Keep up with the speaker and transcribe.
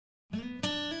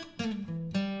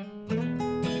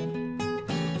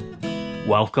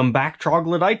Welcome back,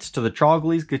 troglodytes, to the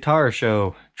Trogly's Guitar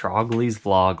Show, Trogly's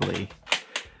Vlogly.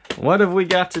 What have we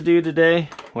got to do today?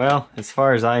 Well, as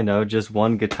far as I know, just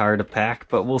one guitar to pack,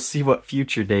 but we'll see what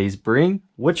future days bring.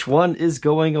 Which one is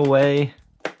going away?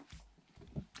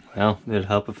 Well, it'd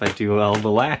help if I do all the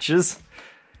latches.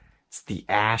 It's the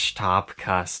Ash Top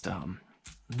Custom.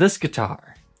 This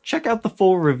guitar, check out the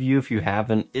full review if you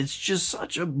haven't. It's just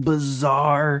such a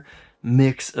bizarre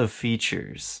mix of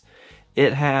features.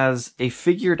 It has a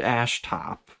figured ash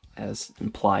top, as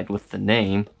implied with the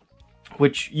name,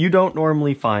 which you don't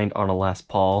normally find on a Les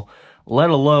Paul, let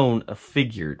alone a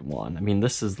figured one. I mean,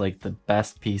 this is like the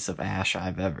best piece of ash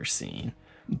I've ever seen.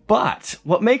 But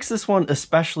what makes this one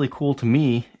especially cool to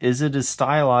me is it is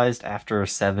stylized after a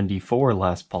 74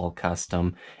 Les Paul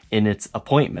Custom in its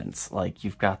appointments. Like,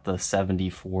 you've got the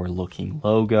 74 looking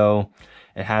logo,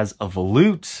 it has a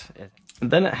volute, and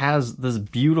then it has this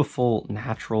beautiful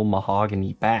natural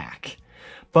mahogany back.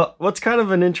 But what's kind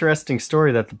of an interesting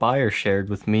story that the buyer shared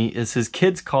with me is his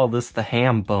kids call this the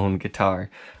ham bone guitar.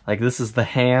 Like, this is the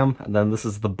ham, and then this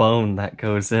is the bone that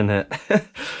goes in it.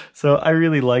 So I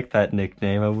really like that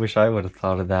nickname. I wish I would have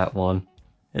thought of that one.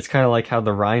 It's kind of like how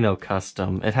the Rhino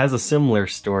Custom, it has a similar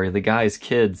story. The guy's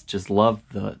kids just love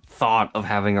the thought of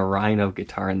having a Rhino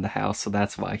guitar in the house, so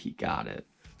that's why he got it.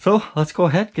 So let's go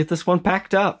ahead, get this one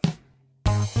packed up.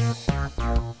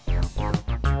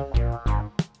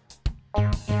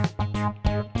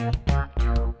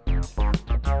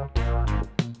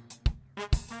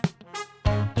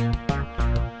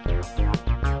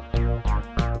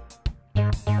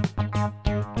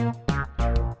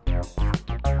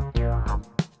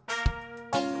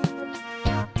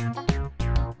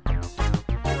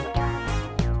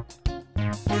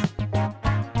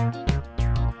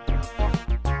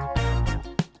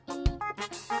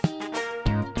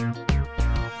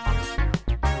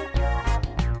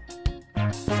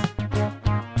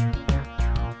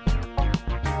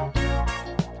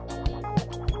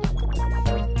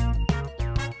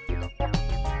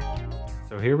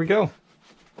 So here we go.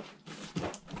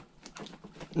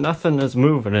 Nothing is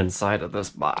moving inside of this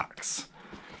box.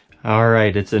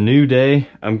 Alright, it's a new day.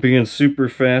 I'm being super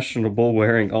fashionable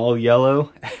wearing all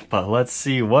yellow, but let's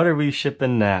see, what are we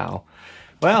shipping now?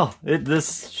 Well,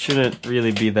 this shouldn't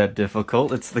really be that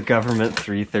difficult. It's the Government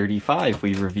 335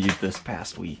 we reviewed this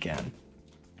past weekend.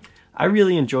 I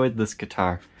really enjoyed this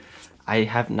guitar. I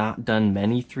have not done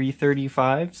many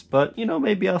 335s, but you know,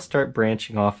 maybe I'll start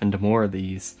branching off into more of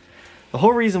these. The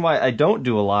whole reason why I don't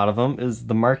do a lot of them is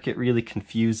the market really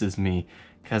confuses me,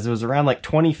 because it was around like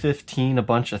 2015 a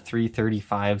bunch of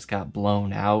 335s got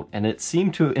blown out, and it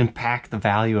seemed to impact the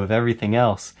value of everything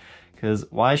else. Because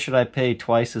why should I pay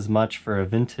twice as much for a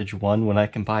vintage one when I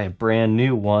can buy a brand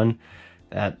new one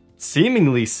that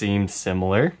seemingly seemed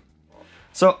similar?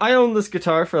 So I owned this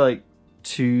guitar for like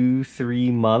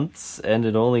 2-3 months, and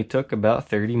it only took about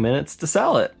 30 minutes to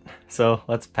sell it. So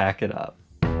let's pack it up.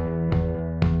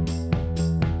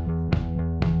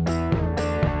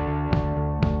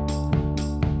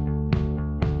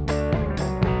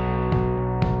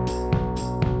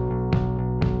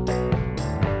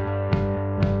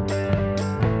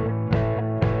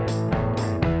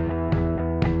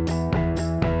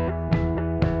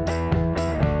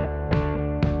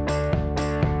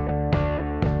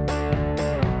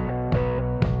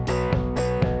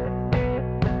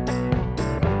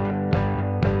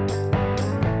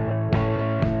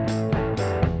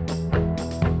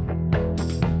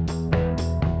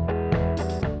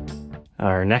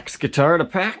 Our next guitar to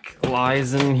pack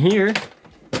lies in here.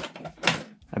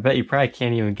 I bet you probably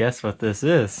can't even guess what this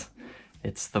is.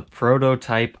 It's the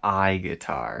Prototype I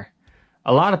guitar.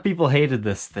 A lot of people hated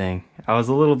this thing. I was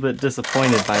a little bit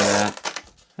disappointed by that.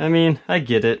 I mean, I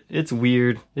get it. It's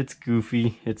weird, it's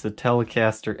goofy, it's a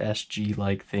Telecaster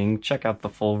SG-like thing. Check out the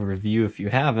full review if you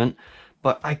haven't.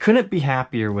 But I couldn't be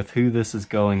happier with who this is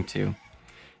going to.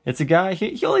 It's a guy,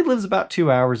 he only lives about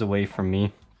 2 hours away from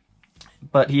me.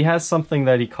 But he has something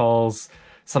that he calls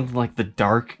something like the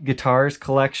Dark Guitars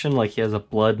collection. Like, he has a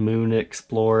Blood Moon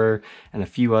Explorer and a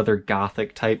few other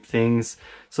gothic type things.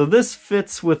 So this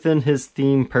fits within his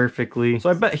theme perfectly. So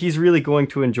I bet he's really going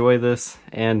to enjoy this,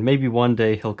 and maybe one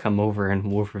day he'll come over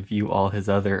and we'll review all his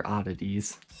other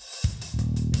oddities.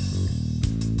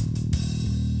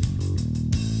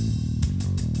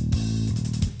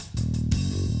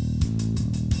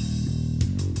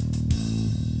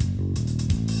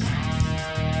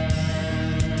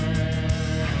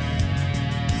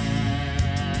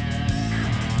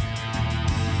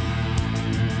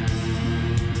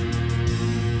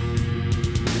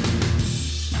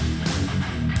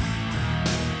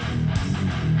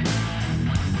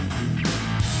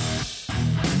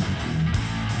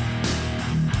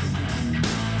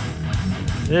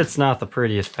 It's not the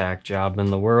prettiest pack job in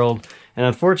the world, and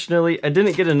unfortunately I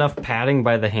didn't get enough padding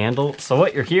by the handle, so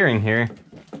what you're hearing here,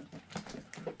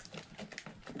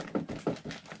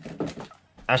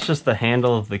 that's just the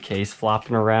handle of the case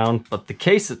flopping around, but the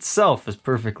case itself is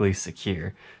perfectly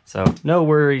secure. So no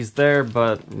worries there,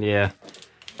 but yeah,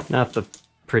 not the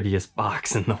prettiest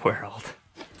box in the world.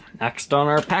 Next on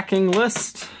our packing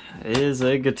list is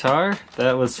a guitar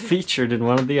that was featured in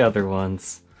one of the other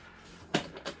ones.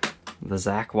 The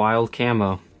Zakk Wild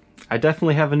Camo. I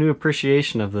definitely have a new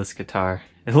appreciation of this guitar.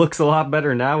 It looks a lot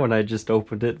better now when I just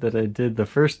opened it than I did the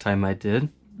first time I did.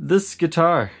 This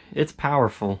guitar, it's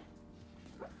powerful.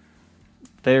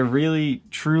 There really,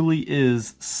 truly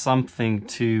is something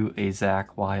to a Zakk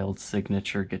Wild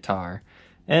signature guitar.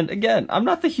 And again, I'm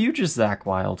not the hugest Zakk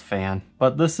Wild fan,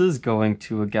 but this is going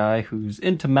to a guy who's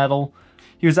into metal.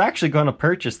 He was actually going to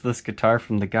purchase this guitar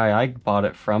from the guy I bought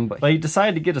it from, but he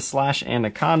decided to get a Slash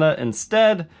Anaconda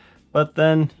instead, but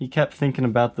then he kept thinking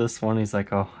about this one. He's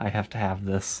like, oh, I have to have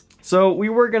this. So we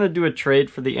were going to do a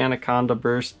trade for the Anaconda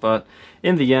burst, but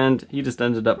in the end, he just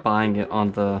ended up buying it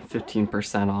on the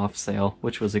 15% off sale,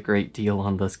 which was a great deal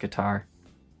on this guitar.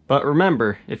 But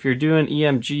remember, if you're doing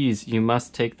EMGs, you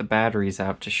must take the batteries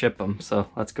out to ship them, so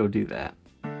let's go do that.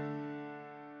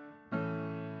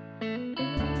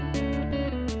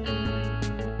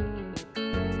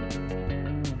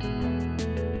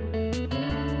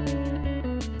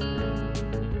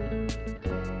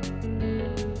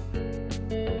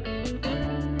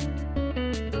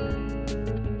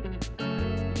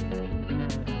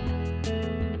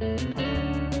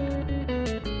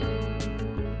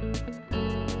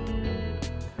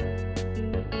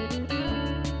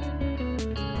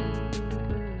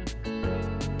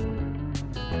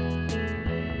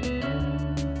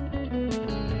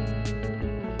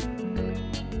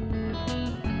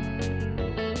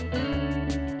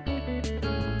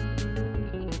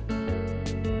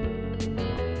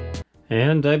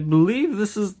 And I believe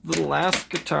this is the last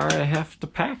guitar I have to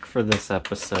pack for this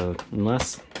episode,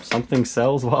 unless something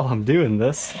sells while I'm doing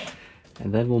this.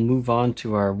 And then we'll move on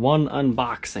to our one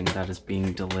unboxing that is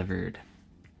being delivered.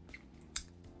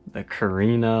 The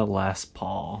Carina Les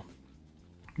Paul.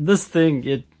 This thing,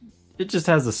 it just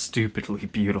has a stupidly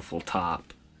beautiful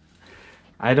top.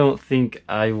 I don't think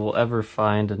I will ever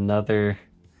find another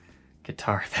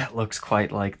guitar that looks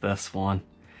quite like this one.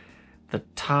 The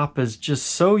top is just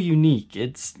so unique.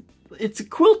 It's a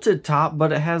quilted top,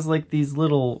 but it has like these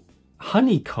little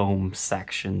honeycomb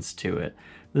sections to it.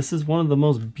 This is one of the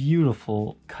most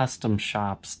beautiful custom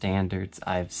shop standards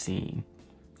I've seen.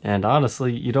 And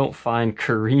honestly, you don't find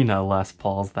Carina Les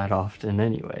Pauls that often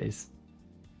anyways.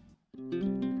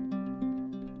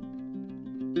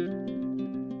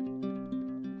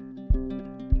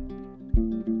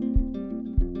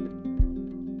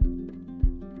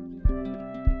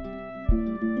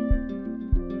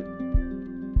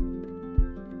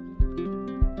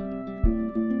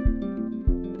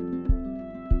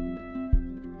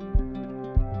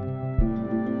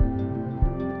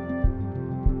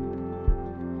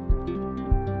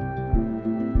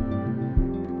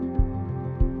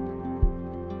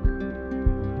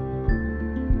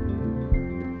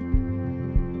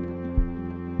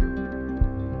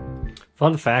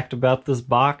 Fun fact about this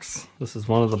box, this is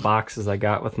one of the boxes I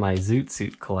got with my Zoot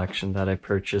Suit collection that I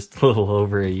purchased a little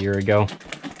over a year ago.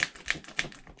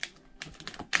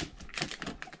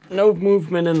 No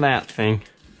movement in that thing.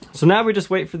 So now we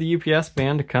just wait for the UPS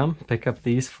man to come, pick up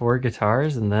these 4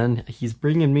 guitars, and then he's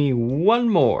bringing me one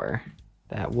more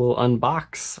that we'll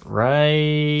unbox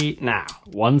right now.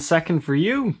 1 second for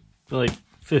you, like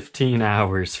 15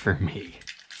 hours for me.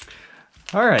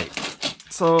 All right.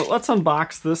 So let's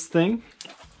unbox this thing.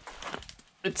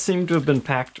 It seemed to have been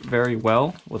packed very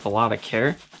well with a lot of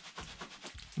care.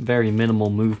 Very minimal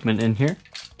movement in here.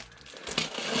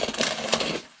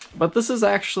 But this is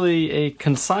actually a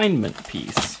consignment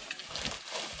piece.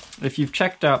 If you've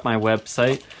checked out my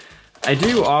website, I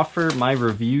do offer my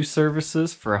review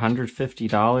services for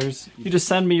 $150. You just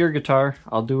send me your guitar,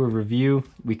 I'll do a review.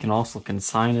 We can also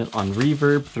consign it on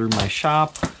Reverb through my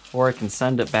shop, or I can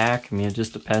send it back. I mean, it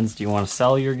just depends. Do you want to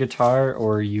sell your guitar,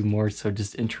 or are you more so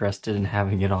just interested in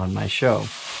having it on my show?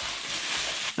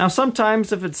 Now,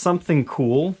 sometimes if it's something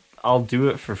cool, I'll do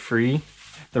it for free.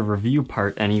 The review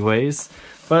part anyways.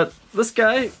 But this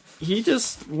guy, he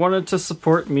just wanted to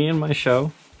support me and my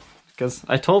show. Because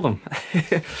I told him,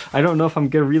 I don't know if I'm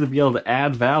going to really be able to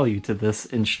add value to this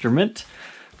instrument,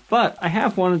 but I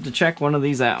have wanted to check one of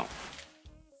these out.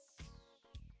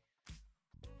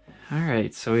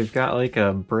 Alright, so we've got like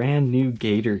a brand new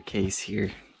Gator case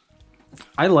here.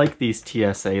 I like these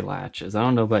TSA latches. I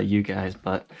don't know about you guys,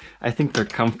 but I think they're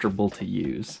comfortable to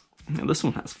use. Now, this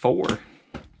one has 4.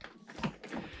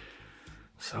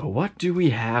 So what do we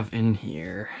have in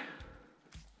here?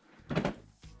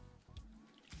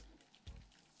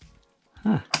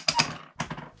 Huh.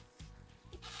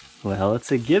 Well,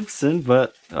 it's a Gibson,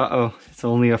 but uh-oh, it's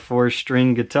only a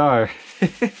 4-string guitar.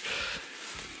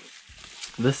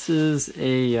 This is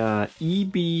a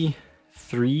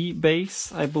EB3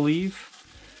 bass, I believe.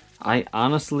 I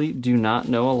honestly do not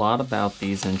know a lot about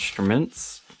these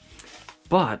instruments,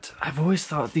 but I've always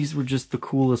thought these were just the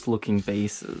coolest looking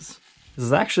basses. This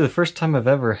is actually the first time I've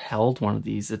ever held one of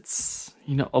these. It's,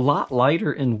 you know, a lot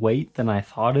lighter in weight than I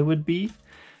thought it would be.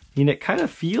 I mean, it kind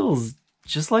of feels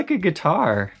just like a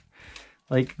guitar.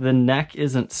 Like, the neck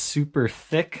isn't super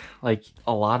thick like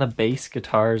a lot of bass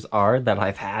guitars are that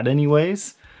I've had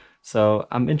anyways. So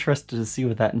I'm interested to see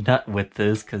what that nut width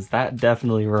is, because that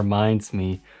definitely reminds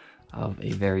me of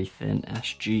a very thin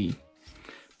SG.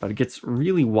 But it gets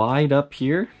really wide up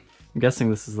here. I'm guessing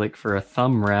this is like for a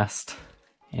thumb rest.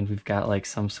 And we've got like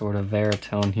some sort of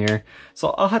baritone here. So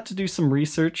I'll have to do some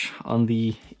research on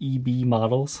the EB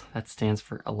models. That stands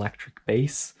for electric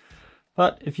bass.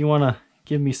 But if you want to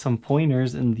give me some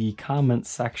pointers in the comments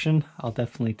section, I'll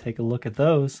definitely take a look at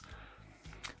those.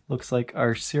 Looks like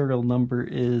our serial number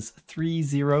is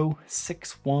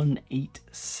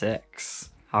 306186.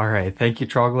 Alright, thank you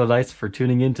Troglodytes for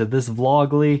tuning into this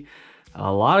vlogly.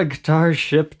 A lot of guitars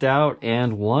shipped out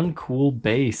and one cool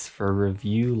bass for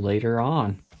review later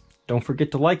on. Don't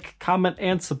forget to like, comment,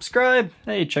 and subscribe.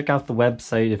 Hey, check out the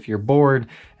website if you're bored,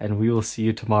 and we will see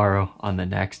you tomorrow on the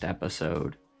next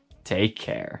episode. Take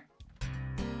care.